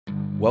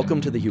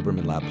Welcome to the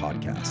Huberman Lab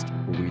podcast,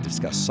 where we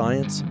discuss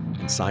science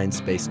and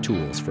science-based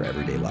tools for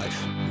everyday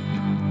life.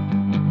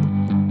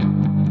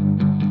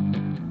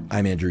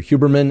 I'm Andrew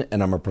Huberman,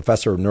 and I'm a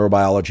professor of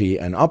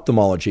neurobiology and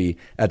ophthalmology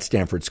at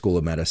Stanford School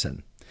of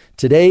Medicine.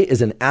 Today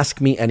is an Ask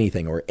Me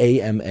Anything, or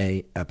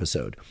AMA,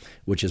 episode,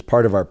 which is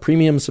part of our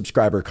premium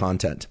subscriber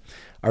content.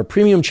 Our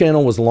premium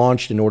channel was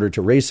launched in order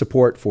to raise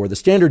support for the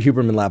standard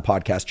Huberman Lab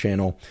podcast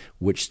channel,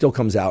 which still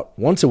comes out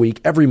once a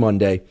week, every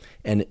Monday,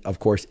 and of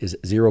course is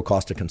zero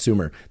cost to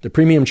consumer. The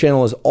premium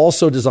channel is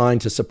also designed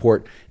to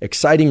support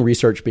exciting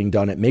research being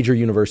done at major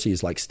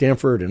universities like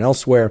Stanford and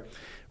elsewhere,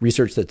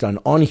 research that's done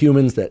on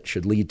humans that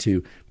should lead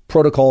to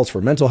protocols for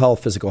mental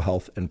health, physical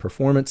health, and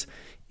performance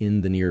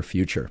in the near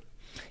future.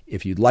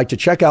 If you'd like to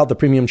check out the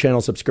premium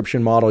channel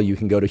subscription model, you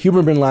can go to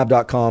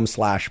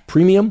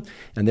hubermanlab.com/premium,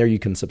 and there you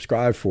can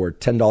subscribe for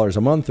 $10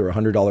 a month or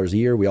 $100 a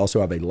year. We also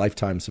have a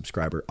lifetime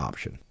subscriber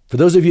option. For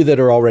those of you that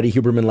are already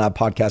Huberman Lab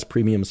Podcast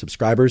Premium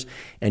subscribers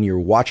and you're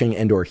watching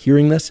and or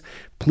hearing this,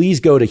 please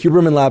go to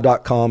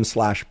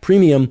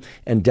hubermanlab.com/premium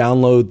and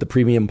download the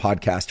premium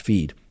podcast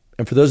feed.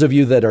 And for those of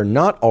you that are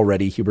not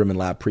already Huberman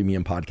Lab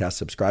Premium Podcast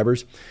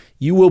subscribers,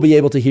 you will be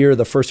able to hear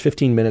the first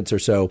 15 minutes or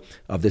so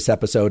of this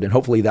episode, and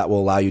hopefully that will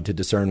allow you to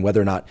discern whether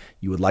or not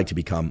you would like to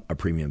become a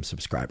premium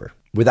subscriber.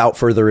 Without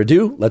further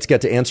ado, let's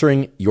get to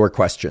answering your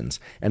questions.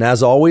 And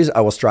as always,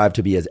 I will strive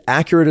to be as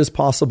accurate as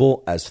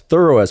possible, as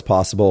thorough as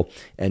possible,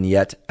 and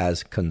yet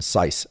as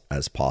concise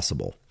as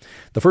possible.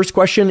 The first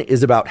question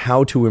is about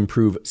how to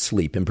improve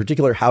sleep, in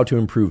particular, how to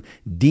improve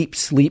deep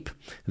sleep,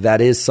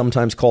 that is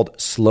sometimes called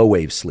slow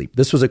wave sleep.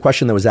 This was a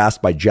question that was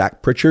asked by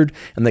Jack Pritchard,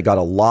 and that got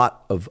a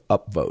lot of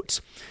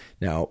upvotes.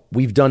 Now,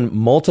 we've done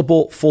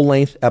multiple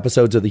full-length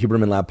episodes of the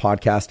Huberman Lab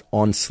podcast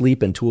on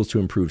sleep and tools to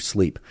improve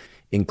sleep,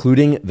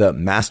 including the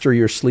Master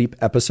Your Sleep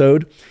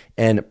episode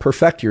and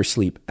Perfect Your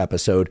Sleep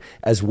episode,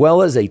 as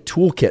well as a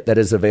toolkit that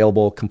is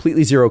available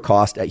completely zero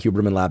cost at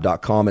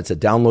hubermanlab.com. It's a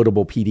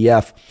downloadable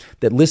PDF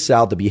that lists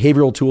out the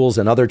behavioral tools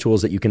and other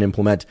tools that you can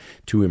implement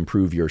to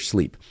improve your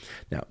sleep.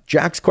 Now,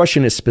 Jack's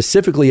question is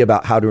specifically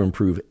about how to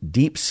improve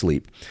deep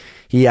sleep.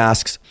 He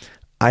asks,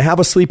 I have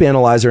a sleep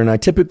analyzer and I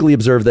typically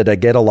observe that I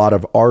get a lot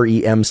of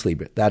REM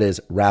sleep, that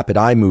is rapid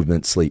eye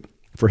movement sleep.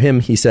 For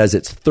him, he says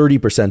it's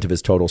 30% of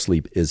his total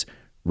sleep is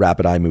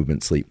rapid eye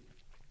movement sleep.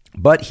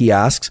 But he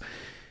asks,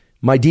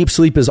 my deep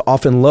sleep is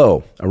often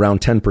low,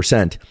 around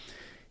 10%,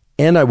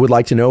 and I would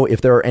like to know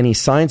if there are any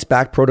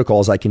science-backed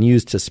protocols I can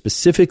use to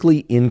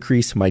specifically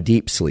increase my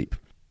deep sleep.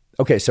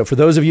 Okay, so for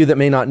those of you that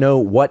may not know,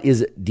 what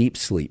is deep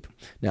sleep?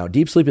 Now,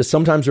 deep sleep is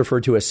sometimes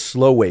referred to as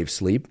slow wave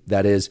sleep.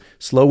 That is,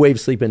 slow wave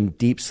sleep and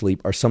deep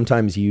sleep are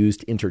sometimes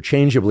used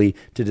interchangeably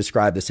to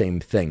describe the same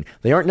thing.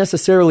 They aren't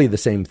necessarily the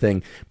same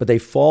thing, but they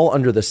fall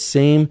under the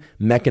same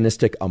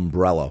mechanistic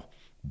umbrella.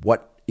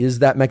 What is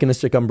that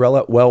mechanistic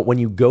umbrella? Well, when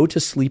you go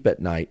to sleep at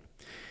night,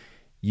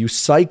 you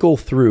cycle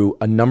through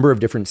a number of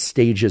different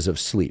stages of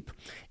sleep.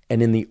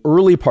 And in the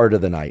early part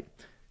of the night,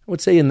 I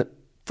would say in the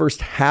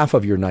first half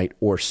of your night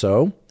or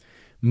so,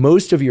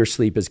 most of your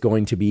sleep is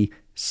going to be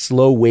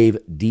slow wave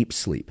deep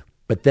sleep.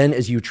 But then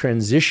as you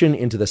transition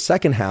into the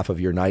second half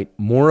of your night,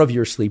 more of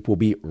your sleep will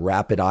be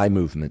rapid eye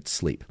movement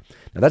sleep.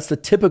 Now that's the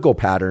typical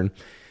pattern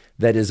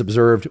that is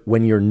observed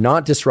when you're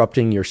not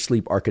disrupting your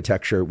sleep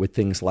architecture with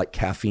things like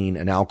caffeine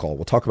and alcohol.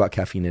 We'll talk about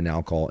caffeine and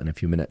alcohol in a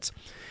few minutes.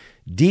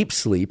 Deep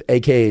sleep,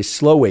 aka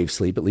slow wave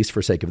sleep, at least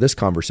for sake of this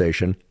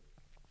conversation,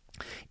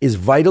 is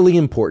vitally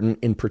important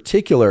in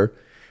particular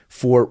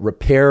for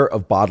repair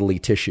of bodily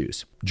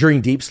tissues.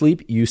 During deep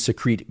sleep, you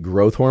secrete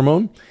growth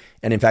hormone.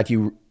 And in fact,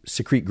 you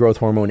secrete growth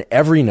hormone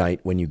every night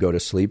when you go to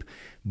sleep.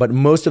 But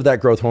most of that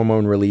growth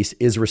hormone release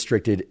is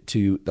restricted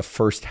to the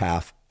first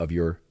half of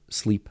your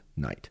sleep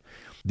night.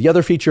 The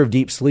other feature of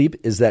deep sleep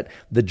is that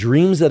the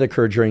dreams that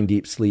occur during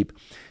deep sleep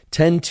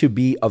tend to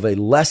be of a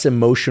less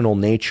emotional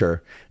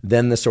nature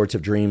than the sorts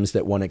of dreams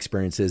that one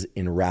experiences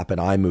in rapid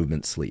eye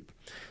movement sleep.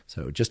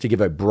 So just to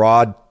give a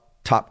broad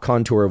top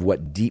contour of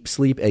what deep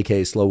sleep,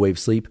 aka slow wave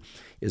sleep,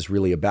 is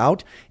really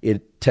about.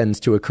 It tends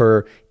to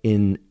occur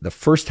in the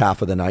first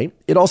half of the night.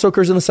 It also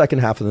occurs in the second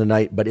half of the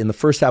night, but in the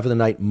first half of the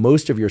night,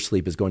 most of your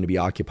sleep is going to be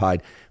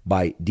occupied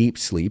by deep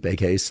sleep,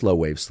 aka slow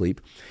wave sleep.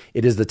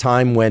 It is the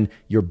time when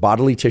your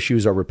bodily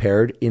tissues are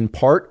repaired, in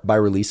part by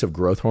release of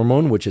growth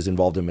hormone, which is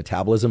involved in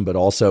metabolism, but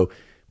also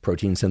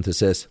protein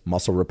synthesis,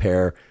 muscle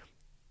repair,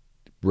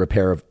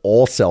 repair of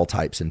all cell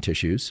types and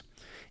tissues.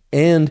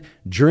 And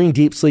during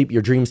deep sleep,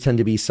 your dreams tend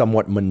to be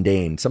somewhat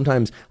mundane,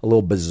 sometimes a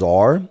little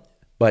bizarre,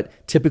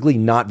 but typically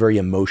not very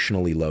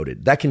emotionally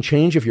loaded. That can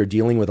change if you're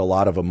dealing with a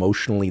lot of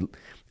emotionally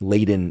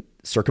laden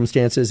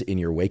circumstances in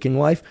your waking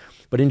life.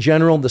 But in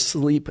general, the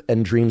sleep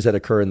and dreams that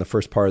occur in the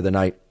first part of the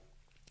night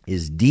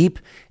is deep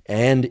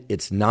and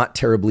it's not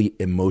terribly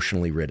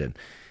emotionally ridden.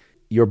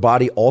 Your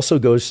body also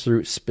goes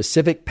through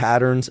specific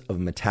patterns of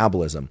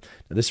metabolism.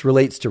 Now, this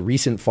relates to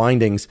recent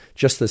findings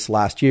just this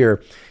last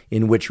year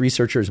in which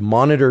researchers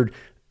monitored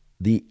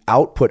the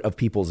output of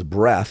people's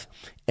breath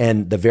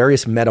and the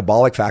various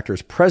metabolic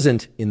factors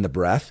present in the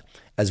breath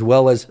as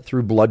well as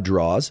through blood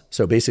draws.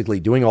 So basically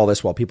doing all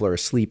this while people are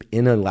asleep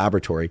in a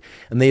laboratory.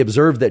 And they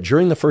observed that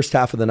during the first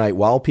half of the night,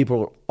 while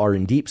people are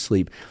in deep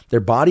sleep, their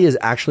body is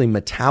actually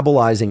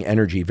metabolizing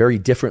energy very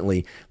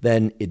differently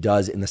than it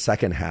does in the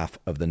second half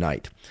of the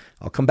night.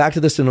 I'll come back to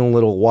this in a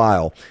little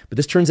while, but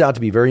this turns out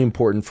to be very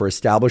important for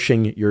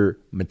establishing your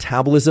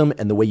metabolism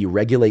and the way you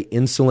regulate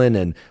insulin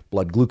and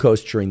blood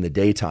glucose during the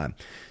daytime.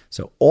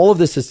 So all of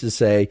this is to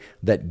say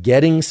that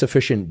getting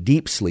sufficient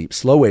deep sleep,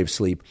 slow wave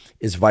sleep,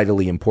 is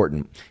vitally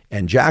important.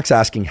 And Jack's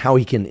asking how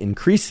he can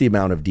increase the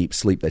amount of deep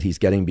sleep that he's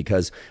getting,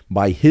 because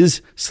by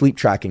his sleep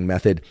tracking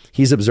method,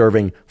 he's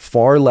observing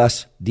far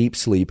less deep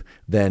sleep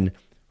than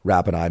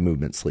rapid eye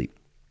movement sleep.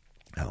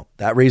 Now,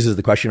 that raises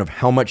the question of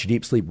how much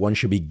deep sleep one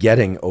should be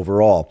getting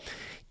overall.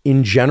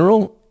 In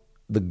general,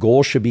 the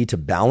goal should be to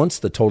balance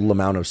the total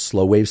amount of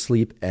slow wave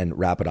sleep and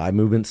rapid eye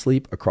movement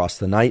sleep across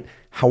the night.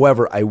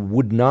 However, I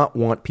would not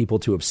want people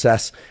to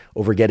obsess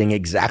over getting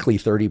exactly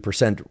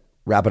 30%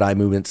 rapid eye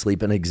movement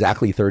sleep and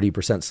exactly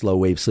 30% slow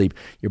wave sleep.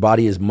 Your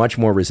body is much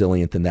more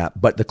resilient than that.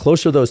 But the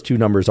closer those two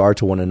numbers are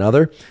to one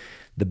another,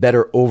 the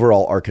better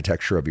overall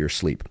architecture of your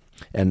sleep.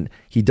 And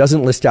he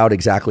doesn't list out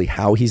exactly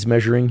how he's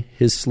measuring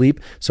his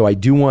sleep. So I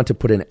do want to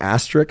put an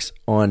asterisk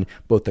on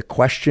both the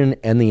question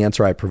and the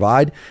answer I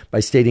provide by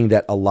stating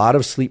that a lot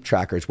of sleep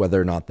trackers, whether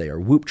or not they are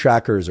Whoop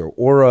trackers or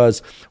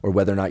Auras, or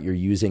whether or not you're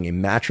using a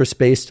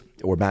mattress-based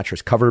or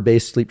mattress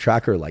cover-based sleep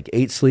tracker like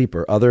 8 Sleep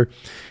or other,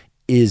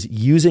 is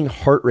using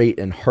heart rate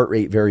and heart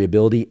rate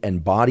variability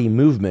and body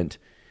movement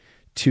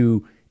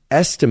to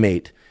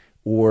estimate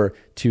or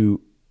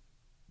to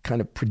kind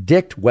of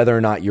predict whether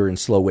or not you're in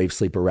slow wave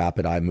sleep or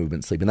rapid eye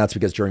movement sleep. And that's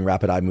because during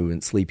rapid eye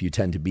movement sleep, you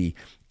tend to be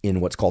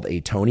in what's called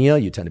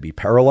atonia. You tend to be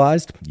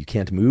paralyzed. You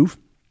can't move.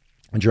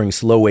 And during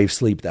slow wave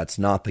sleep, that's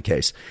not the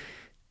case.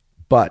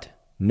 But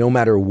no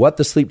matter what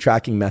the sleep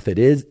tracking method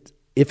is,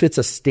 if it's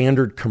a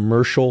standard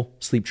commercial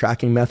sleep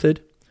tracking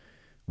method,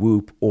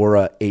 Whoop,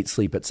 Aura, 8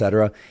 Sleep,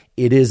 etc.,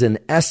 it is an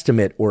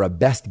estimate or a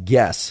best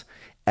guess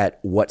at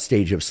what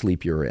stage of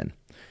sleep you're in.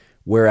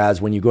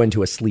 Whereas when you go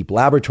into a sleep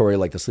laboratory,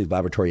 like the sleep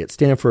laboratory at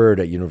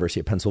Stanford, at University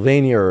of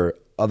Pennsylvania, or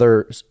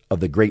others of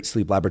the great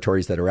sleep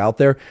laboratories that are out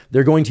there,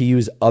 they're going to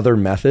use other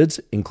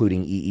methods,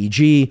 including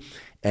EEG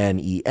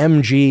and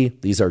EMG.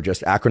 These are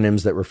just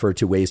acronyms that refer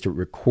to ways to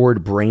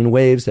record brain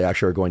waves. They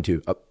actually are going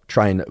to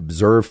try and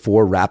observe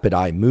for rapid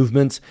eye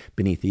movements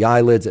beneath the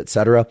eyelids,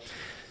 etc.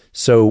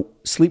 So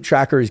sleep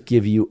trackers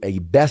give you a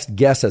best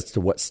guess as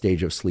to what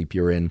stage of sleep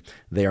you're in.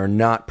 They are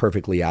not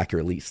perfectly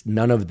accurate. At least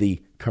none of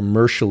the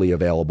commercially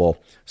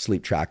available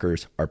sleep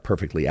trackers are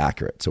perfectly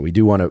accurate. So we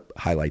do want to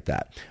highlight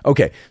that.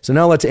 Okay, so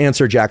now let's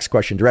answer Jack's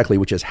question directly,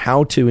 which is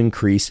how to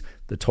increase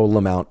the total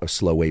amount of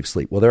slow wave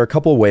sleep. Well, there are a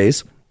couple of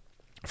ways.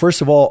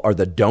 First of all are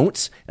the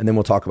don'ts, and then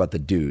we'll talk about the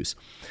do's.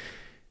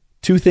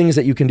 2 things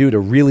that you can do to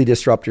really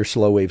disrupt your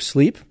slow wave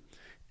sleep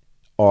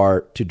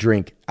are to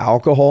drink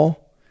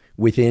alcohol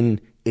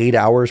within 8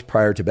 hours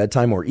prior to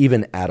bedtime, or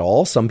even at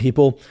all. Some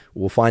people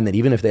will find that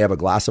even if they have a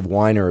glass of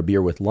wine or a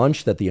beer with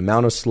lunch, that the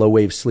amount of slow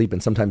wave sleep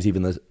and sometimes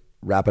even the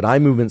rapid eye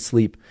movement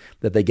sleep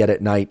that they get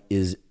at night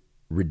is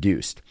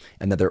reduced,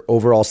 and that their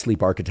overall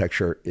sleep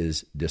architecture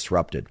is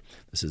disrupted.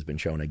 This has been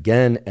shown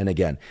again and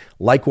again.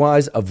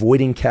 Likewise,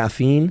 avoiding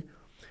caffeine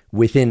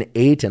within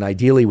 8 and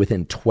ideally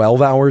within 12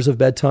 hours of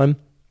bedtime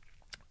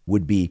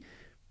would be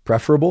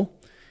preferable.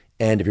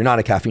 And if you're not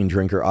a caffeine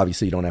drinker,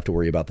 obviously you don't have to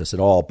worry about this at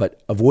all.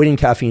 But avoiding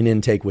caffeine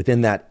intake within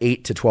that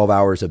 8 to 12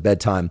 hours of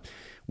bedtime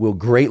will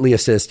greatly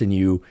assist in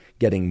you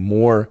getting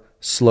more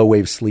slow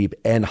wave sleep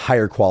and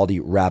higher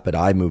quality rapid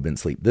eye movement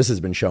sleep. This has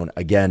been shown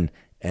again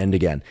and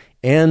again.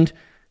 And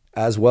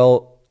as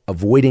well,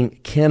 avoiding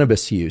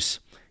cannabis use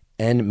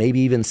and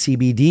maybe even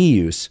CBD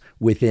use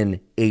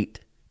within 8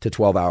 to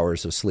 12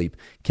 hours of sleep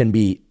can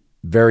be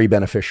very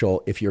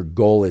beneficial if your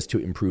goal is to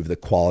improve the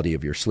quality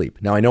of your sleep.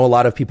 Now, I know a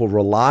lot of people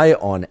rely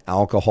on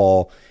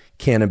alcohol,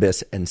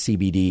 cannabis, and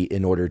CBD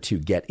in order to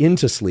get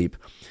into sleep.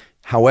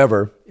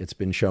 However, it's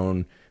been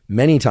shown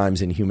many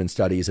times in human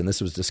studies, and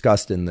this was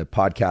discussed in the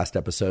podcast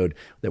episode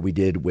that we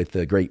did with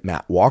the great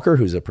Matt Walker,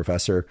 who's a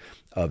professor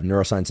of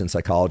neuroscience and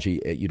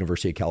psychology at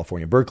University of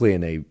California, Berkeley,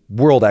 and a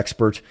world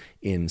expert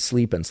in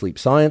sleep and sleep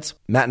science.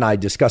 Matt and I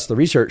discussed the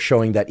research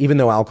showing that even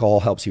though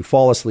alcohol helps you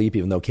fall asleep,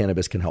 even though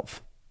cannabis can help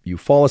you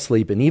fall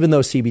asleep, and even though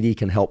CBD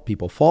can help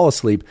people fall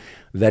asleep,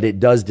 that it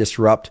does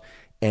disrupt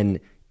and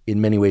in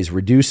many ways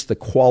reduce the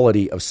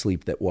quality of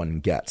sleep that one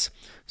gets.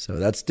 So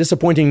that's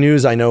disappointing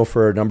news, I know,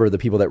 for a number of the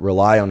people that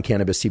rely on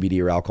cannabis,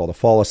 CBD, or alcohol to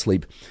fall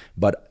asleep.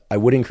 But I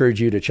would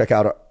encourage you to check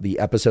out the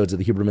episodes of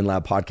the Huberman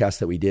Lab podcast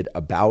that we did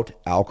about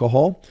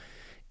alcohol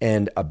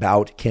and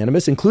about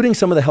cannabis, including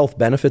some of the health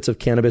benefits of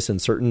cannabis in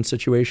certain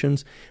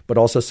situations, but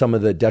also some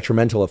of the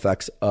detrimental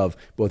effects of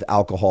both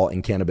alcohol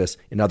and cannabis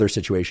in other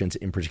situations,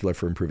 in particular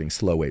for improving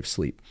slow wave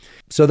sleep.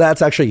 So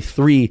that's actually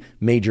 3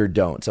 major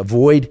don'ts.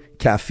 Avoid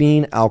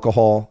caffeine,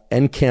 alcohol,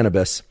 and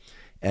cannabis.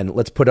 And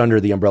let's put under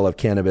the umbrella of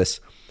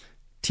cannabis,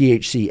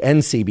 THC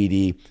and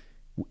CBD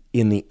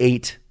in the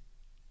 8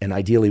 and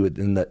ideally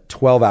within the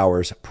 12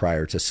 hours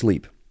prior to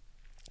sleep,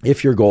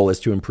 if your goal is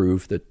to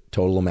improve the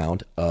total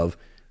amount of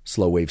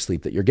slow wave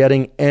sleep that you're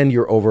getting and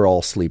your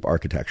overall sleep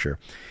architecture.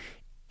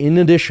 In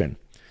addition,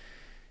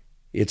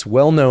 it's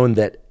well known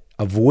that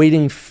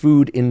avoiding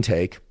food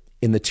intake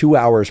in the 2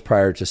 hours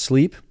prior to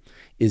sleep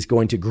is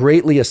going to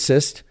greatly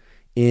assist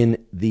in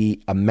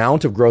the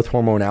amount of growth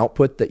hormone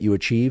output that you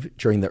achieve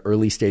during the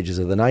early stages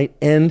of the night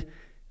and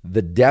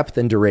the depth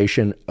and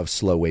duration of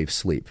slow wave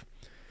sleep.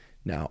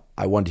 Now,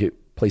 I want to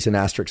place an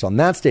asterisk on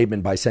that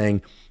statement by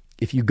saying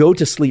if you go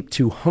to sleep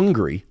too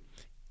hungry,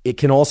 it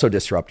can also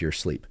disrupt your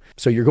sleep.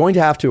 So you're going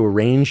to have to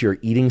arrange your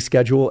eating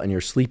schedule and your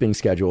sleeping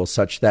schedule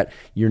such that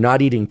you're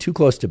not eating too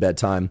close to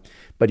bedtime,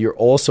 but you're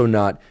also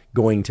not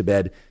going to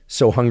bed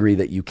so hungry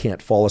that you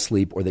can't fall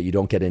asleep or that you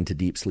don't get into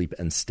deep sleep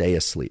and stay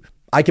asleep.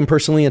 I can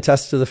personally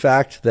attest to the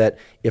fact that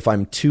if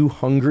I'm too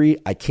hungry,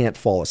 I can't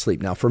fall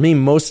asleep. Now, for me,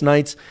 most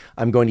nights,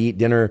 I'm going to eat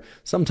dinner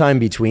sometime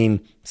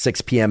between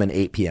 6 p.m. and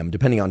 8 p.m.,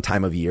 depending on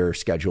time of year,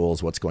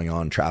 schedules, what's going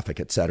on,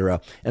 traffic,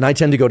 etc. And I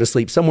tend to go to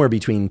sleep somewhere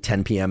between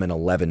 10 p.m. and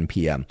 11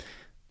 p.m.,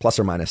 plus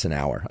or minus an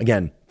hour.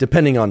 Again,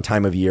 depending on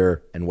time of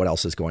year and what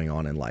else is going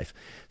on in life.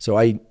 So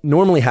I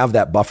normally have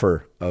that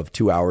buffer of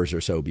 2 hours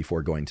or so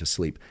before going to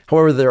sleep.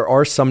 However, there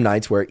are some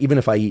nights where even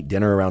if I eat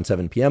dinner around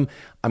 7 p.m.,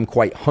 I'm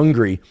quite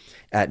hungry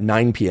at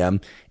 9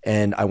 p.m.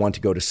 and I want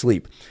to go to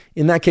sleep.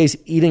 In that case,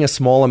 eating a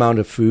small amount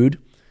of food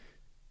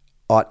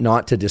ought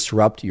not to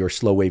disrupt your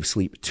slow wave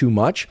sleep too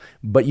much,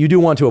 but you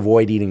do want to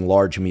avoid eating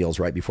large meals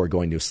right before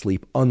going to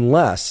sleep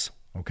unless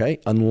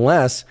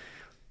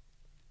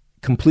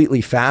completely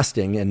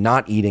fasting and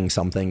not eating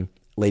something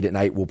late at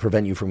night will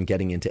prevent you from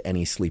getting into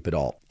any sleep at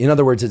all. In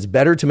other words, it's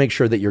better to make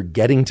sure that you're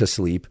getting to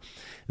sleep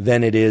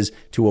than it is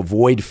to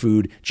avoid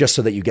food just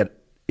so that you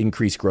get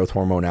increased growth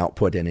hormone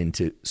output and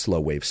into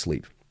slow wave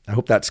sleep. I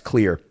hope that's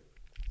clear.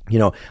 You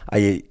know,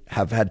 I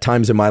have had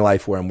times in my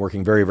life where I'm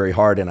working very, very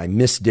hard and I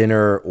miss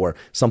dinner or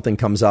something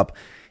comes up.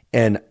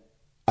 And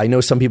I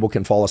know some people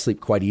can fall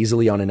asleep quite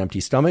easily on an empty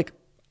stomach.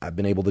 I've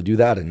been able to do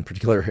that, in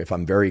particular if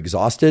I'm very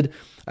exhausted.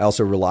 I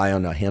also rely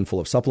on a handful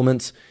of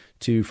supplements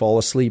to fall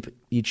asleep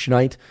each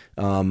night,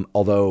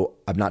 although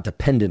I'm not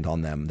dependent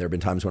on them. There have been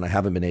times when I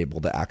haven't been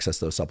able to access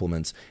those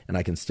supplements and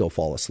I can still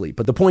fall asleep.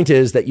 But the point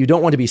is that you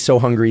don't want to be so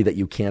hungry that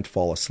you can't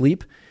fall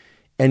asleep.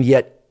 And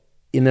yet,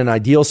 in an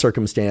ideal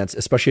circumstance,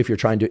 especially if you're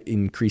trying to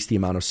increase the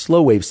amount of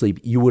slow wave sleep,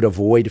 you would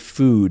avoid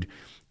food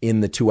in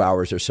the 2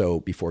 hours or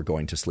so before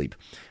going to sleep.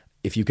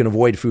 If you can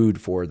avoid food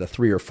for the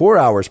 3 or 4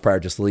 hours prior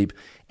to sleep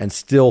and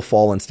still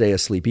fall and stay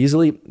asleep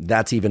easily,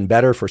 that's even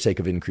better for sake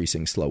of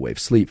increasing slow wave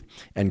sleep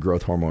and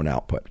growth hormone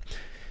output.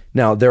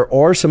 Now, there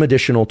are some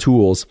additional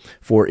tools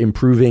for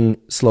improving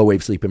slow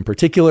wave sleep, in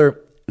particular,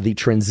 the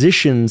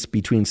transitions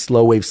between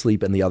slow wave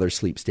sleep and the other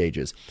sleep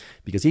stages.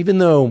 Because even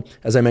though,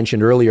 as I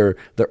mentioned earlier,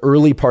 the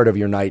early part of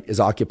your night is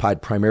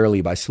occupied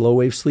primarily by slow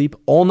wave sleep,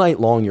 all night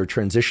long you're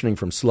transitioning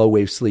from slow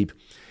wave sleep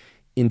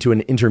into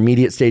an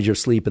intermediate stage of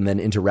sleep and then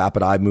into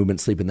rapid eye movement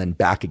sleep and then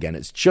back again.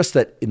 It's just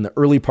that in the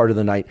early part of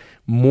the night,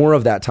 more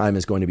of that time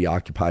is going to be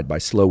occupied by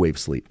slow wave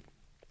sleep.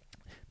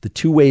 The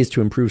 2 ways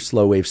to improve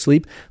slow wave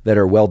sleep that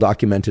are well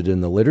documented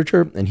in the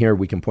literature, and here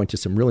we can point to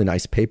some really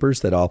nice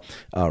papers that I'll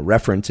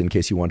reference in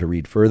case you want to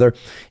read further,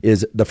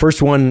 is the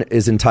first one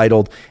is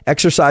entitled,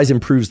 Exercise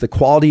Improves the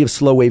Quality of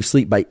Slow Wave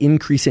Sleep by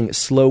Increasing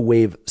Slow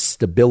Wave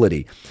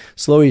Stability.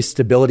 Slow wave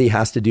stability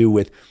has to do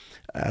with,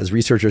 as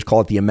researchers call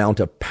it, the amount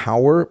of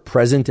power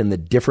present in the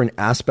different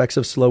aspects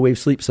of slow wave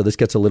sleep. So this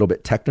gets a little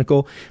bit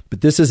technical,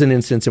 but this is an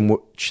instance in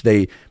which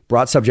they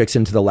brought subjects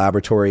into the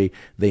laboratory.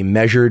 They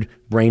measured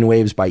brain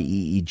waves by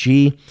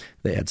EEG.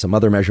 They had some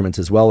other measurements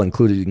as well,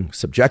 including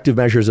subjective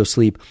measures of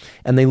sleep.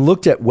 And they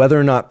looked at whether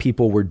or not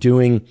people were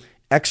doing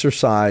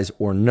exercise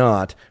or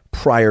not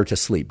prior to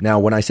sleep. Now,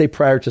 when I say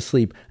prior to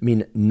sleep, I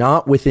mean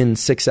not within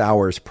 6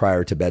 hours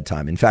prior to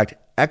bedtime. In fact,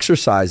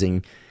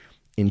 exercising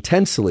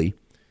intensely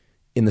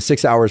in the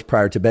 6 hours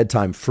prior to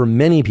bedtime, for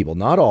many people,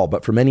 not all,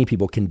 but for many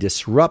people, can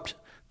disrupt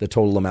the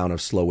total amount of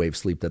slow wave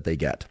sleep that they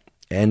get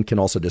and can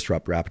also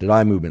disrupt rapid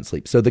eye movement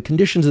sleep. So the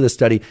conditions of the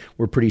study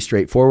were pretty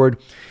straightforward.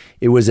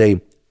 It was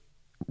a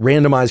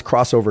randomized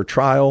crossover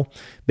trial.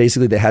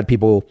 Basically, they had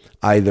people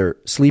either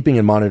sleeping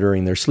and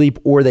monitoring their sleep,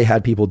 or they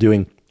had people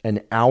doing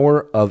an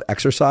hour of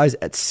exercise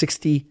at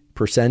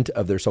 60%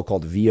 of their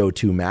so-called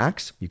VO2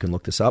 max. You can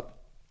look this up.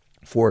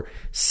 For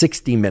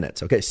 60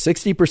 minutes. Okay,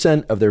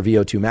 60% of their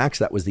VO2 max,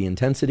 that was the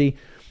intensity.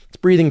 It's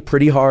breathing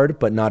pretty hard,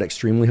 but not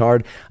extremely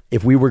hard.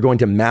 If we were going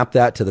to map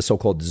that to the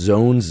so-called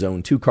zones,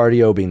 zone 2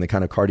 cardio being the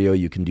kind of cardio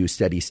you can do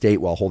steady state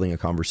while holding a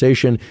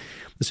conversation,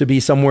 this would be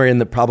somewhere in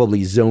the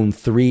probably zone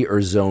 3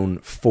 or zone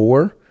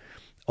 4,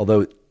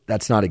 although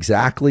that's not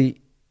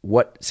exactly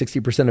what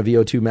 60% of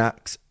VO2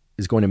 max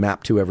is going to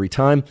map to every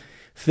time.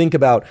 Think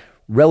about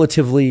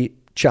relatively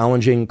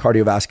challenging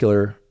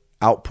cardiovascular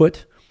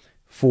output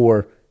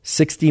for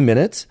 60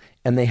 minutes,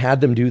 and they had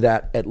them do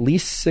that at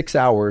least 6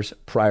 hours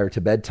prior to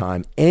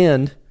bedtime.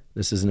 And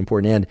this is an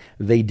important and,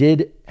 they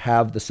did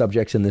have the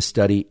subjects in this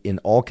study in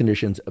all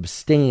conditions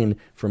abstain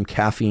from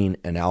caffeine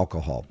and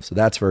alcohol. So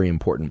that's very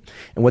important.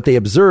 And what they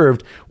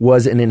observed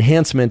was an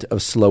enhancement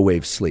of slow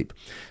wave sleep.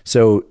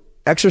 So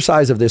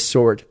exercise of this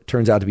sort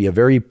turns out to be a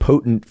very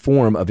potent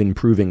form of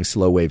improving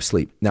slow wave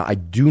sleep. Now, I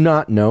do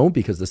not know,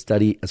 because the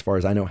study, as far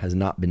as I know, has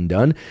not been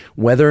done,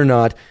 whether or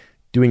not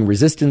doing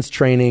resistance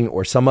training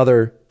or some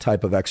other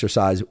type of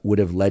exercise would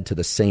have led to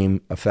the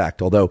same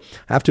effect. Although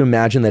I have to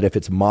imagine that if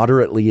it's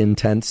moderately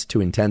intense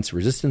to intense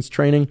resistance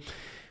training,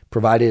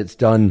 provided it's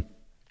done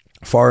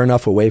far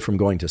enough away from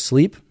going to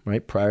sleep,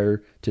 right,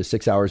 prior to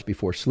 6 hours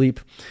before sleep,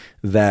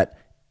 that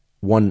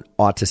one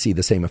ought to see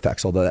the same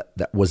effects, although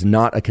that was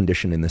not a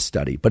condition in this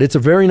study. But it's a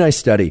very nice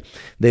study.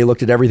 They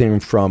looked at everything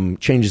from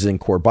changes in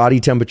core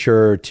body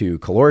temperature to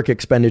caloric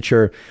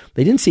expenditure.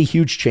 They didn't see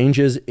huge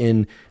changes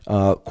in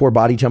core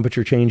body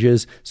temperature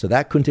changes, so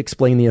that couldn't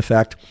explain the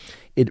effect.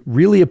 It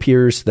really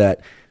appears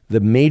that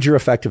the major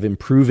effect of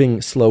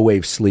improving slow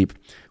wave sleep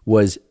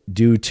was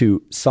due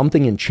to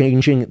something in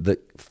changing the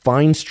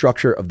fine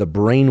structure of the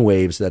brain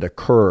waves that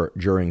occur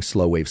during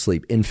slow wave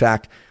sleep. In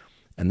fact,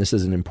 and this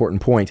is an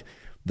important point,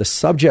 the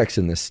subjects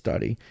in this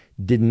study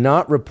did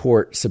not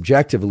report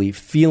subjectively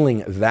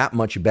feeling that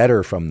much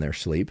better from their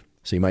sleep.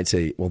 So you might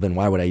say, well, then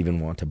why would I even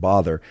want to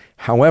bother?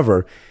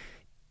 However,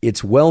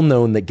 it's well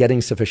known that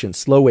getting sufficient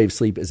slow wave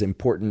sleep is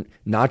important,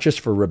 not just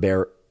for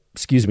repair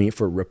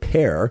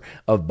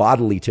of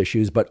bodily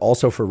tissues, but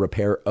also for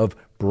repair of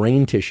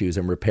brain tissues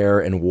and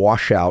repair and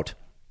washout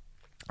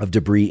of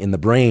debris in the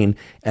brain.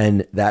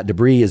 And that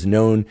debris is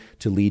known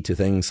to lead to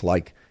things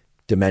like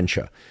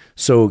dementia.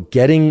 So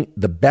getting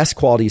the best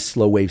quality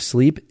slow wave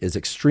sleep is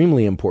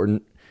extremely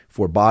important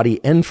for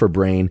body and for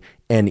brain,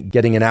 and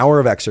getting an hour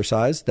of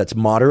exercise that's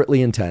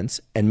moderately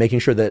intense and making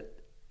sure that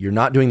you're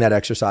not doing that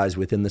exercise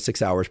within the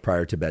 6 hours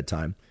prior to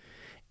bedtime,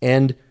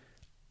 and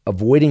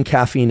avoiding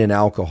caffeine and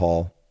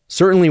alcohol,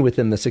 certainly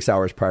within the 6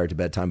 hours prior to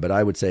bedtime, but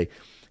I would say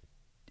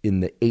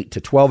in the 8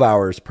 to 12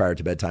 hours prior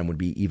to bedtime would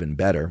be even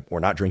better, or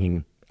not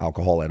drinking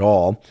alcohol at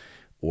all.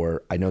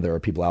 Or I know there are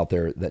people out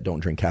there that don't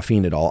drink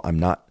caffeine at all. I'm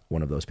not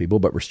one of those people,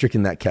 but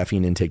restricting that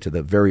caffeine intake to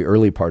the very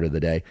early part of the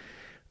day,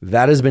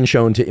 that has been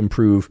shown to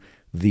improve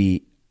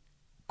the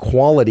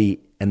quality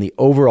and the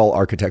overall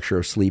architecture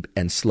of sleep,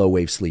 and slow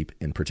wave sleep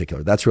in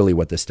particular. That's really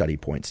what this study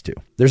points to.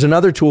 There's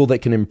another tool that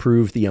can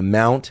improve the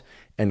amount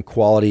and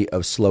quality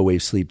of slow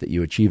wave sleep that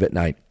you achieve at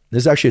night.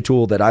 This is actually a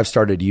tool that I've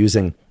started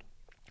using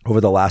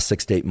over the last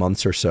 6 to 8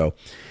 months or so.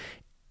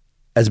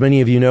 As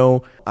many of you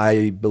know,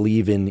 I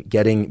believe in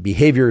getting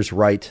behaviors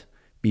right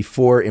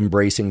before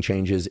embracing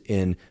changes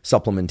in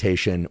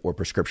supplementation or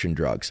prescription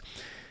drugs.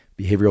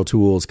 Behavioral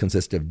tools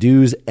consist of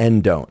do's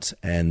and don'ts,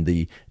 and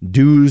the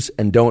do's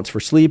and don'ts for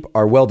sleep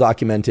are well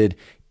documented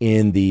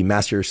in the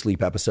Master Your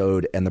Sleep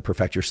episode and the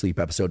Perfect Your Sleep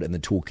episode and the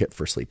Toolkit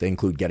for Sleep. They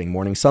include getting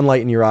morning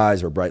sunlight in your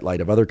eyes or bright light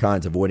of other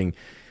kinds, avoiding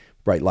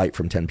bright light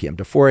from 10 p.m.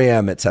 to 4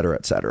 a.m., et cetera,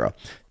 et cetera.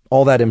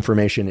 All that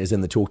information is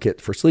in the Toolkit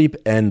for Sleep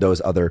and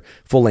those other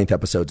full-length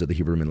episodes of the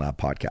Huberman Lab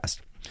podcast.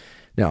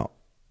 Now,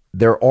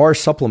 there are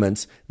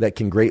supplements that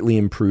can greatly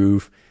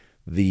improve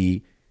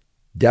the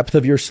depth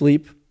of your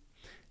sleep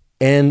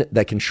and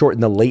that can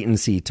shorten the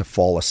latency to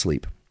fall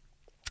asleep.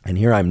 And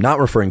here I'm not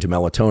referring to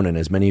melatonin.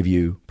 As many of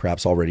you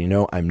perhaps already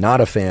know, I'm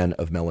not a fan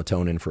of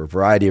melatonin for a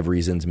variety of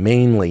reasons,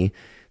 mainly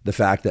the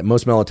fact that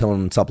most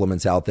melatonin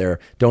supplements out there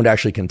don't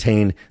actually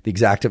contain the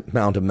exact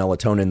amount of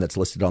melatonin that's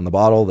listed on the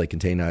bottle. They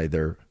contain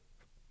either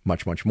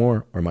much, much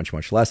more or much,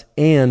 much less.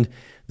 And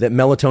that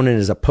melatonin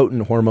is a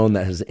potent hormone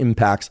that has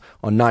impacts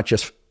on not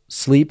just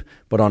sleep,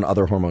 but on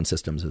other hormone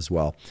systems as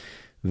well.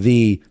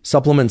 The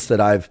supplements that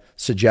I've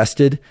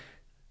suggested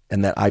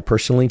and that I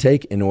personally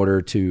take in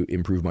order to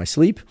improve my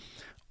sleep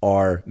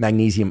are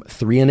magnesium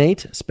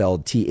threonate,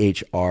 spelled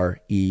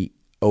Threonate.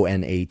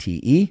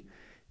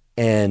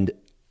 And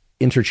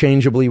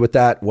interchangeably with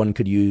that, one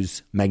could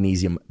use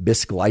magnesium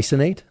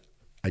bisglycinate.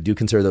 I do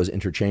consider those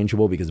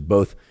interchangeable because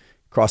both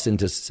cross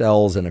into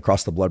cells and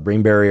across the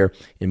blood-brain barrier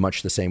in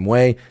much the same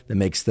way. That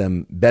makes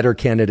them better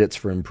candidates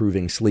for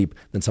improving sleep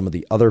than some of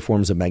the other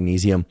forms of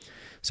magnesium.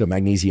 So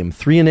magnesium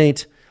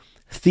threonate,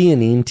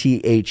 theanine,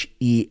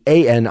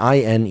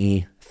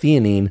 Theanine,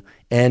 theanine,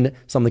 and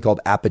something called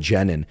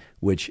apigenin,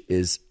 which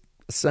is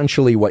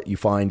essentially what you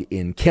find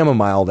in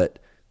chamomile that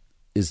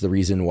is the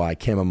reason why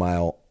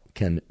chamomile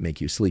can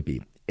make you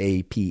sleepy.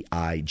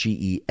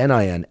 Apigenin,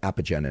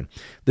 apigenin.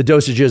 The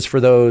dosages for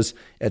those,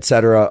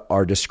 etc.,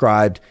 are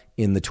described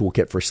in the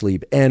Toolkit for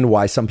Sleep, and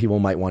why some people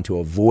might want to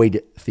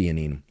avoid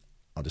theanine.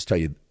 I'll just tell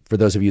you, for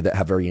those of you that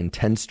have very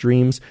intense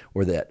dreams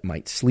or that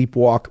might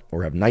sleepwalk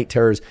or have night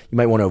terrors, you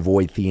might want to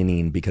avoid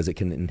theanine because it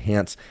can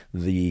enhance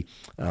the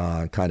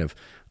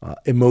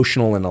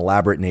emotional and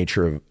elaborate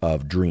nature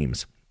of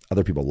dreams.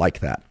 Other people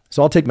like that.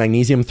 So I'll take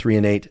magnesium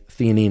threonate,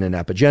 theanine, and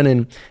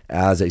apigenin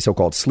as a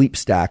so-called sleep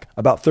stack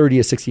about 30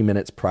 to 60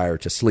 minutes prior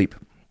to sleep.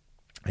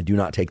 I do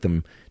not take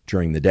them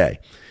during the day.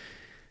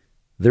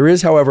 There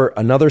is, however,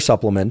 another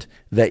supplement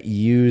that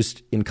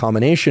used in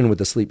combination with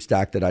the sleep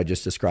stack that I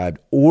just described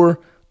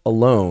or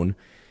alone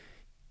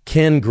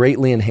can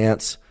greatly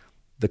enhance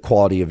the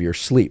quality of your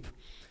sleep.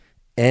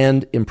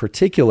 And in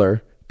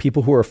particular,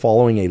 people who are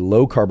following a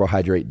low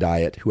carbohydrate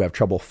diet who have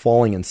trouble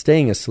falling and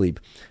staying asleep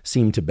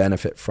seem to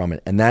benefit from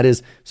it. And that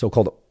is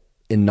so-called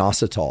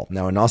inositol.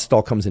 Now,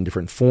 inositol comes in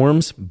different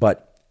forms,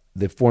 but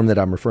the form that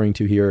I'm referring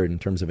to here in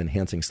terms of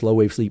enhancing slow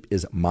wave sleep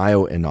is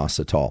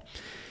myo-inositol.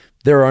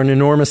 There are an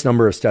enormous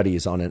number of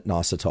studies on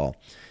inositol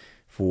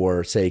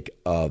for sake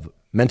of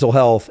mental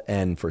health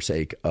and for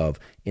sake of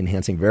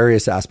enhancing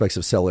various aspects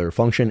of cellular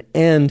function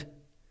and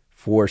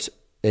for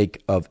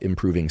sake of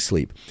improving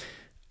sleep.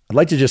 I'd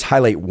like to just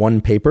highlight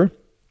one paper.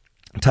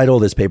 The title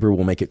of this paper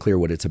will make it clear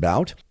what it's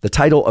about. The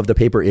title of the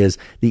paper is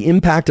The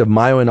Impact of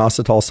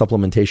Myo-inositol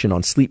Supplementation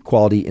on Sleep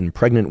Quality in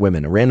Pregnant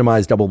Women, a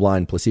randomized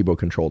double-blind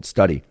placebo-controlled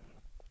study.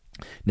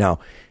 Now,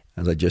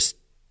 as I just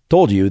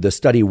told you, the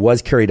study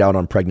was carried out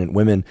on pregnant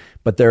women,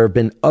 but there have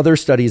been other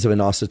studies of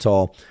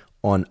inositol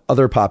on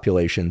other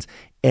populations.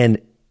 And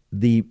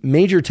the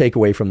major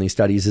takeaway from these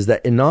studies is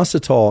that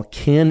inositol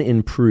can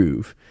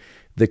improve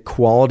the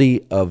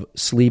quality of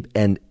sleep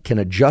and can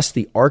adjust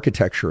the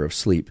architecture of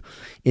sleep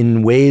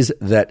in ways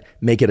that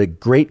make it a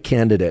great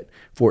candidate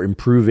for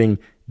improving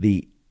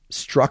the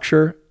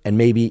structure and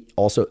maybe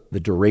also the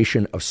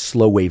duration of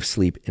slow wave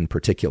sleep in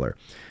particular.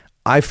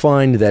 I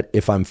find that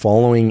if I'm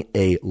following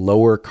a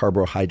lower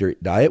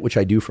carbohydrate diet, which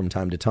I do from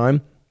time to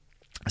time,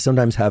 I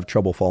sometimes have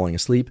trouble falling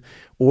asleep.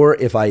 Or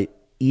if I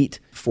eat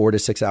 4 to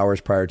 6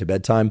 hours prior to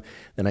bedtime,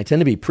 then I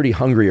tend to be pretty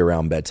hungry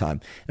around bedtime.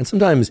 And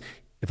sometimes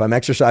if I'm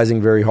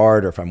exercising very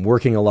hard or if I'm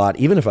working a lot,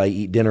 even if I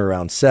eat dinner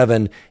around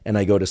 7 and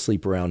I go to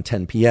sleep around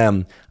 10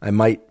 p.m., I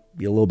might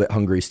be a little bit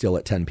hungry still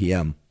at 10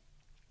 p.m.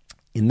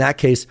 In that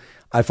case,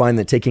 I find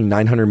that taking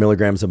 900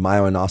 milligrams of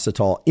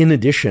myo-inositol in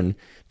addition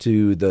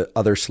to the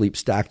other sleep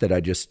stack that I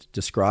just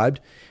described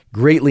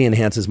greatly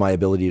enhances my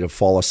ability to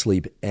fall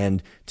asleep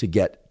and to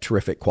get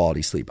terrific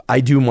quality sleep. I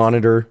do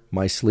monitor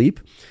my sleep.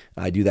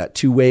 I do that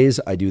 2 ways.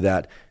 I do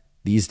that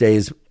these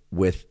days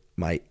with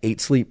my 8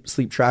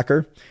 sleep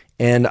tracker,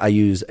 and I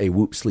use a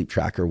Whoop sleep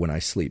tracker when I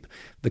sleep.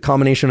 The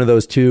combination of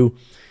those two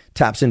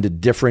taps into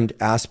different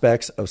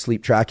aspects of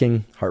sleep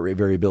tracking, heart rate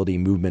variability,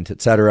 movement,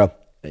 etc.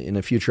 In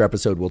a future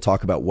episode, we'll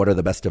talk about what are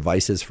the best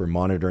devices for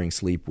monitoring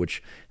sleep,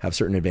 which have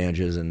certain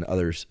advantages and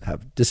others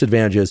have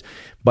disadvantages.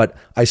 But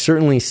I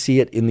certainly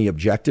see it in the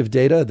objective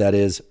data, that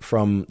is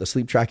from the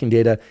sleep tracking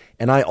data.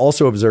 And I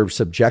also observe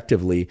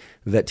subjectively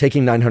that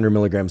taking 900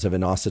 milligrams of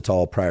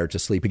inositol prior to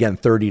sleep, again,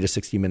 30 to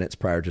 60 minutes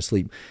prior to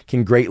sleep,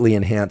 can greatly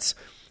enhance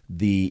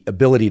the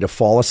ability to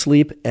fall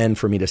asleep and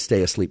for me to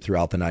stay asleep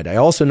throughout the night. I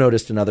also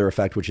noticed another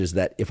effect, which is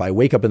that if I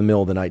wake up in the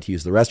middle of the night to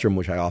use the restroom,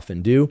 which I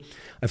often do,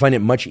 I find it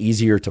much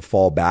easier to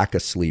fall back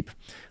asleep.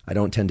 I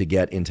don't tend to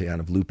get into kind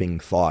of looping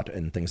thought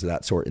and things of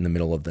that sort in the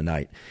middle of the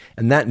night.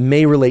 And that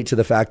may relate to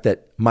the fact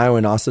that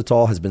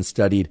myo-inositol has been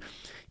studied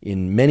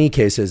in many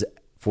cases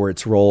for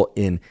its role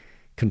in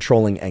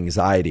controlling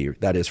anxiety,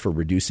 that is for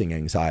reducing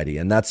anxiety.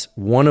 And that's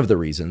one of the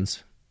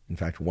reasons, in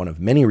fact, one of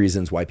many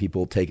reasons why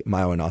people take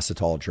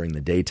myo-inositol during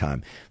the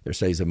daytime. There are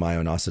studies of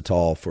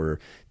myo-inositol for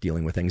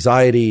dealing with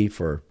anxiety,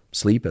 for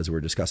sleep, as we're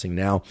discussing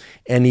now,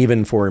 and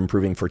even for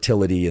improving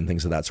fertility and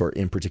things of that sort,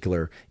 in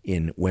particular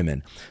in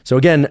women. So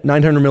again,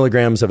 900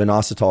 milligrams of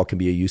inositol can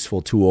be a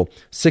useful tool.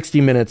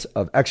 60 minutes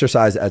of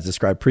exercise, as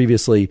described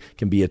previously,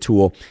 can be a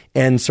tool.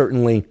 And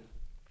certainly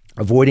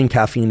avoiding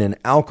caffeine and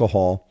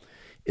alcohol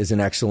is an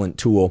excellent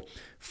tool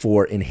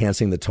for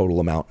enhancing the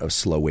total amount of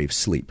slow wave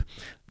sleep.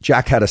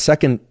 Jack had a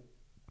second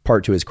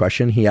part to his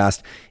question. He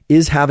asked,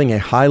 is having a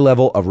high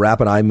level of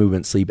rapid eye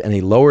movement sleep and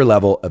a lower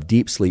level of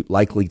deep sleep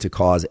likely to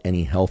cause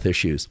any health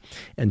issues?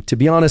 And to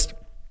be honest,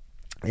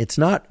 it's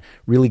not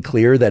really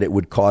clear that it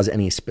would cause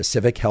any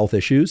specific health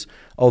issues.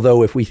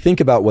 Although if we think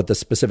about what the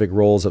specific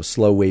roles of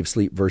slow wave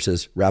sleep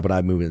versus rapid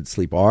eye movement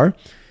sleep are,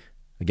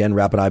 again,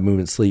 rapid eye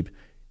movement sleep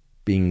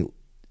being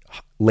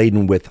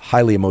laden with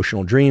highly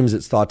emotional dreams,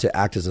 it's thought to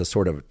act as a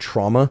sort of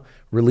trauma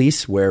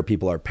release where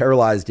people are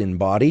paralyzed in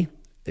body,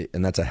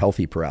 and that's a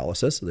healthy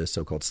paralysis, this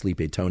so-called sleep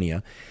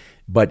atonia,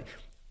 but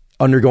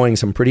undergoing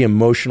some pretty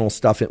emotional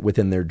stuff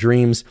within their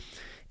dreams.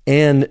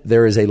 And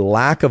there is a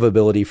lack of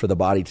ability for the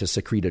body to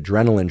secrete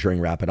adrenaline during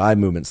rapid eye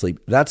movement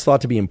sleep. That's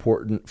thought to be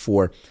important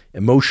for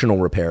emotional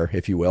repair,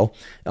 if you will,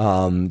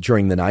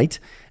 during the night.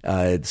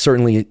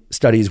 Certainly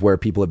studies where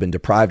people have been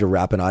deprived of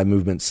rapid eye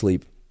movement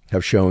sleep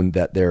have shown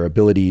that their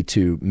ability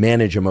to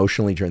manage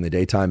emotionally during the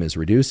daytime is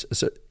reduced.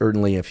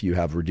 Certainly, if you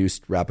have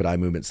reduced rapid eye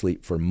movement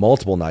sleep for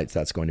multiple nights,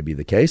 that's going to be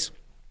the case.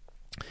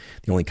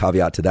 The only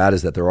caveat to that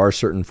is that there are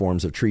certain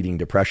forms of treating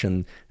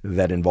depression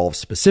that involve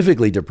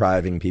specifically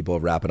depriving people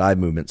of rapid eye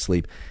movement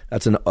sleep.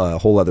 That's a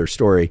whole other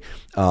story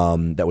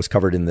that was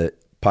covered in the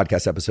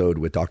podcast episode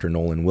with Dr.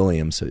 Nolan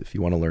Williams. So if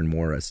you want to learn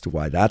more as to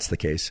why that's the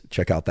case,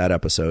 check out that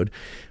episode.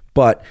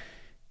 But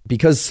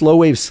because slow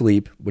wave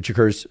sleep, which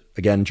occurs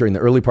again during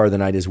the early part of the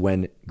night, is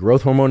when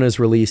growth hormone is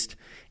released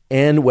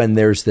and when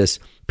there's this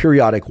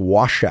periodic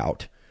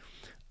washout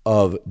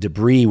of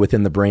debris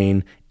within the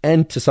brain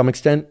and to some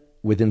extent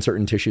within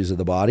certain tissues of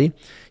the body,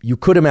 you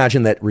could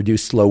imagine that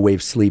reduced slow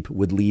wave sleep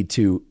would lead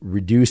to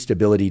reduced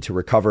ability to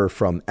recover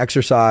from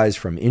exercise,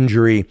 from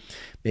injury,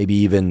 maybe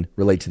even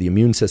relate to the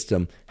immune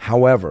system.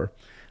 However,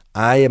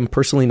 I am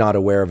personally not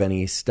aware of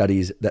any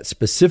studies that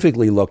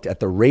specifically looked at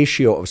the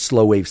ratio of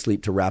slow wave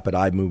sleep to rapid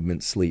eye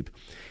movement sleep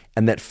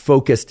and that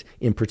focused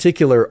in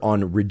particular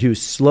on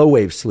reduced slow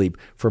wave sleep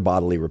for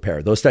bodily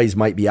repair. Those studies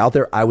might be out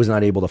there. I was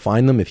not able to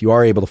find them. If you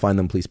are able to find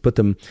them, please put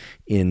them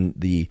in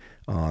the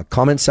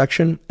comments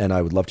section, and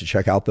I would love to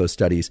check out those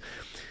studies.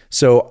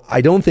 So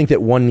I don't think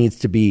that one needs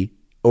to be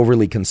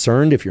overly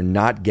concerned if you're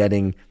not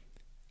getting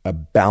a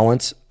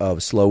balance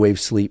of slow wave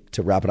sleep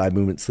to rapid eye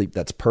movement sleep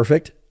that's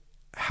perfect.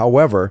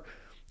 However,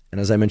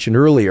 and as I mentioned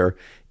earlier,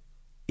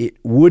 it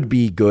would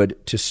be good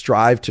to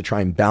strive to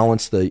try and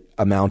balance the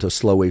amount of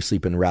slow wave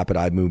sleep and rapid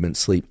eye movement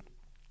sleep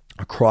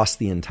across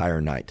the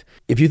entire night.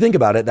 If you think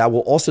about it, that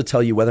will also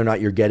tell you whether or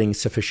not you're getting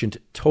sufficient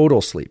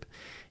total sleep.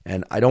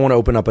 And I don't want to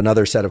open up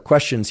another set of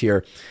questions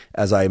here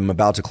as I'm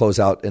about to close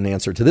out an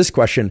answer to this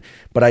question,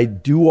 but I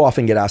do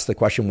often get asked the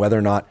question whether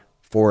or not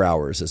 4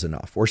 hours is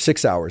enough, or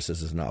 6 hours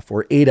is enough,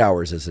 or 8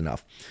 hours is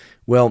enough.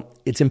 Well,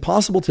 it's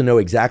impossible to know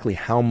exactly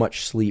how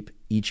much sleep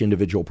each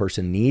individual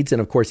person needs. And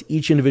of course,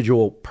 each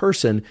individual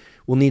person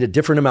will need a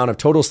different amount of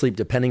total sleep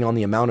depending on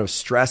the amount of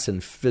stress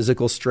and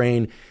physical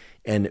strain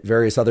and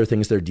various other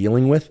things they're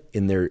dealing with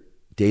in their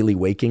daily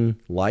waking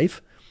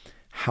life.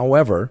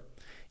 However,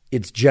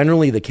 it's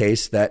generally the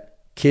case that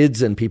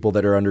kids and people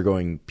that are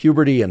undergoing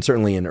puberty and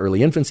certainly in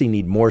early infancy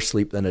need more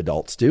sleep than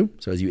adults do.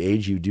 So as you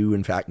age, you do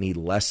in fact need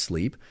less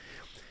sleep.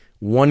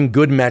 One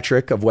good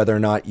metric of whether or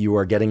not you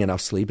are getting enough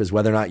sleep is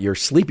whether or not you're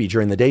sleepy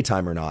during the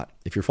daytime or not.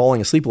 If you're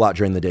falling asleep a lot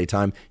during the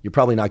daytime, you're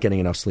probably not getting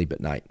enough sleep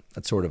at night.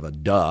 That's sort of a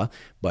duh,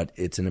 but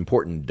it's an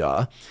important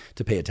duh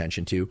to pay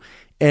attention to.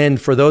 And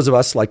for those of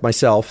us like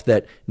myself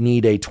that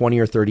need a 20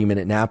 or 30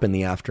 minute nap in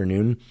the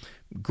afternoon,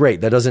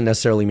 great. That doesn't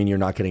necessarily mean you're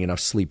not getting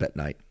enough sleep at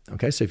night.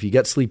 Okay, so if you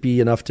get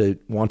sleepy enough to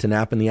want to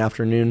nap in the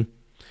afternoon,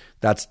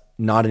 that's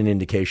not an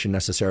indication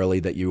necessarily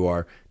that you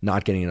are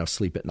not getting enough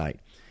sleep at night.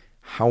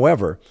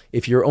 However,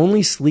 if you're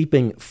only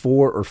sleeping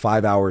 4 or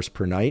 5 hours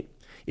per night,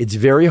 it's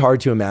very hard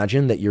to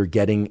imagine that you're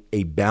getting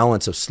a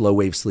balance of slow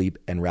wave sleep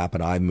and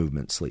rapid eye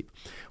movement sleep.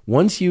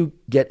 Once you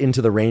get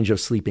into the range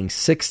of sleeping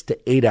 6 to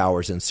 8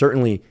 hours and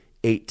certainly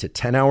 8 to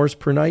 10 hours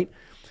per night,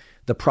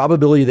 the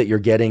probability that you're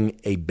getting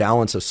a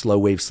balance of slow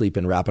wave sleep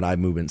and rapid eye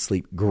movement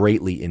sleep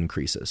greatly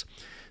increases.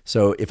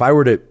 So if I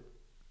were to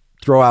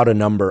throw out a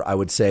number, I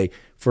would say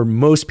for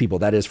most people,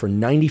 that is for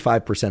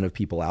 95% of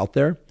people out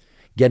there,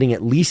 getting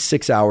at least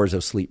 6 hours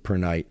of sleep per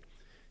night,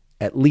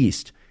 at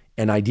least,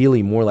 and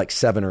ideally more like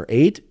 7 or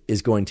 8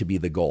 is going to be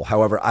the goal.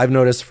 However, I've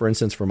noticed, for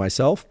instance, for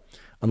myself,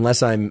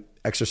 unless I'm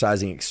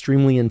exercising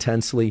extremely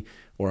intensely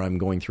or I'm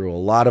going through a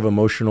lot of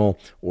emotional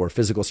or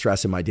physical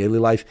stress in my daily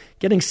life,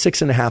 getting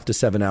 6.5 to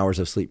 7 hours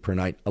of sleep per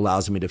night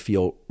allows me to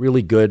feel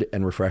really good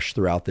and refreshed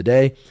throughout the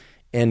day.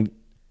 And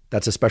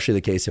that's especially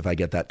the case if I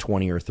get that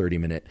 20 or 30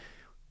 minute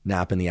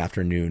nap in the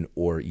afternoon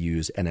or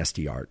use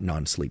NSDR,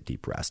 non-sleep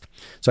deep rest.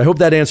 So I hope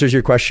that answers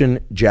your question,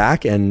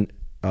 Jack. And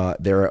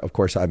there, of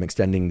course, I'm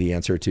extending the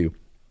answer to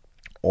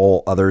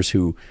all others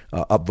who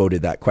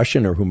upvoted that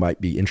question or who might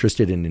be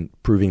interested in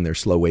improving their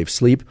slow wave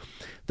sleep.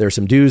 There are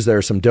some do's, there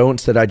are some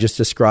don'ts that I just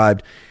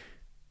described.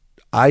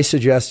 I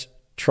suggest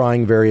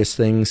trying various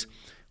things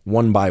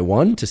one by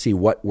one to see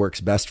what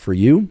works best for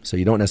you. So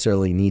you don't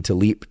necessarily need to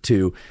leap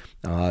to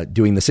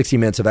doing the 60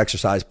 minutes of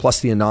exercise plus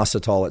the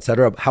inositol, et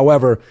cetera.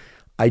 However,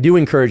 I do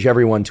encourage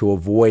everyone to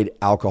avoid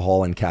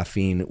alcohol and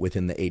caffeine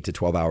within the 8 to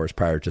 12 hours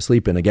prior to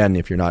sleep. And again,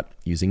 if you're not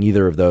using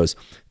either of those,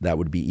 that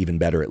would be even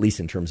better, at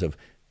least in terms of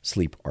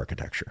sleep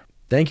architecture.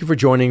 Thank you for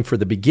joining for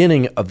the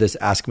beginning of this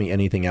Ask Me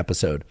Anything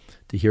episode.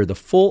 To hear the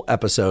full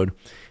episode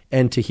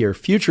and to hear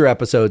future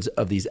episodes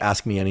of these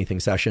Ask Me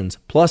Anything sessions,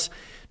 plus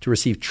to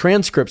receive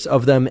transcripts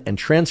of them and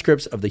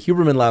transcripts of the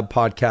Huberman Lab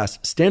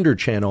podcast standard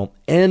channel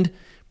and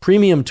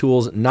premium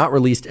tools not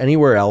released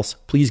anywhere else,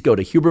 please go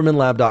to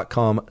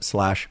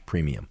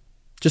hubermanlab.com/premium.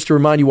 Just to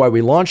remind you why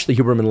we launched the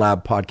Huberman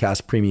Lab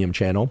podcast premium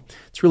channel,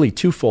 it's really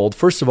twofold.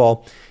 First of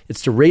all,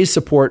 it's to raise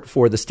support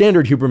for the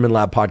standard Huberman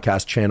Lab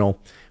podcast channel,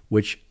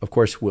 which of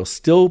course will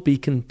still be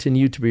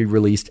continued to be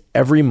released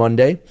every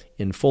Monday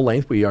in full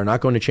length. We are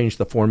not going to change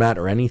the format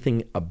or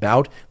anything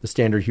about the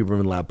standard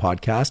Huberman Lab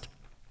podcast.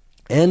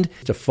 And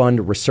to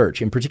fund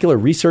research, in particular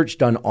research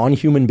done on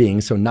human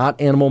beings, so not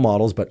animal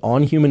models, but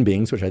on human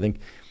beings, which I think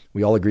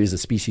we all agree is the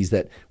species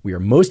that we are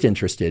most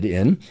interested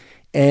in.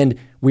 And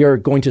we are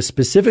going to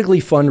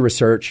specifically fund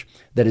research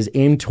that is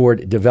aimed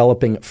toward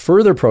developing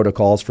further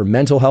protocols for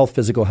mental health,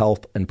 physical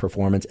health, and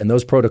performance. And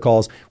those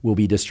protocols will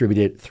be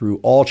distributed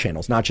through all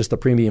channels, not just the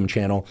premium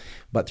channel,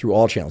 but through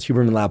all channels,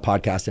 Huberman Lab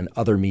podcast and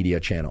other media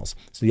channels.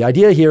 So the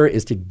idea here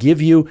is to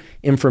give you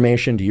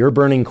information to your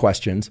burning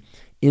questions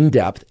in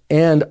depth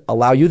and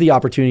allow you the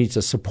opportunity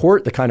to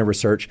support the kind of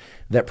research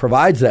that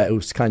provides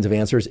those kinds of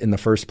answers in the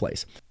first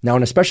place. Now,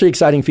 an especially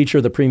exciting feature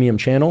of the premium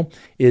channel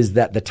is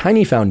that the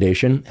Tiny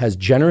Foundation has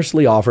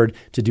generously offered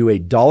to do a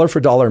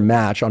dollar-for-dollar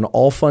match on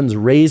all funds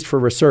raised for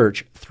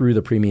research through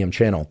the premium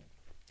channel.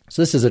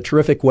 So this is a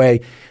terrific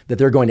way that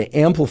they're going to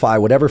amplify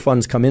whatever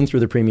funds come in through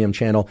the premium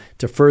channel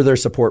to further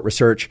support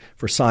research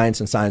for science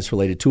and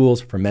science-related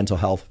tools for mental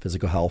health,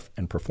 physical health,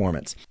 and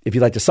performance. If you'd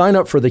like to sign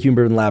up for the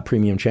Huberman Lab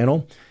premium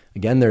channel,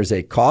 Again, there's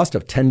a cost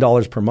of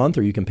 $10 per month,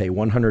 or you can pay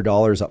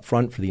 $100 up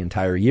front for the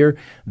entire year.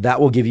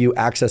 That will give you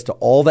access to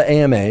all the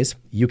AMAs.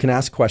 You can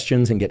ask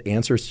questions and get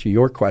answers to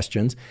your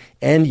questions,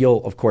 and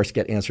you'll, of course,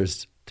 get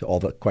answers to all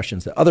the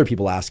questions that other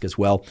people ask as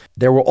well.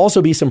 There will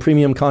also be some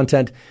premium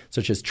content,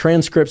 such as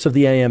transcripts of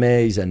the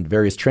AMAs and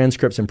various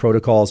transcripts and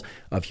protocols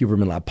of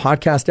Huberman Lab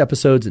podcast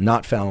episodes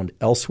not found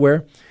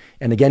elsewhere.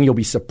 And again, you'll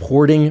be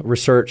supporting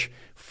research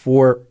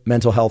for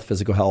mental health,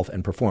 physical health,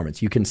 and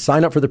performance. You can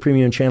sign up for the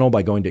premium channel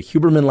by going to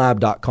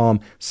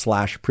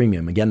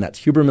hubermanlab.com/premium. Again,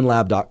 that's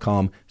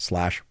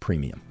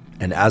hubermanlab.com/premium.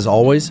 And as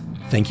always,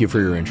 thank you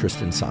for your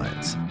interest in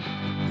science.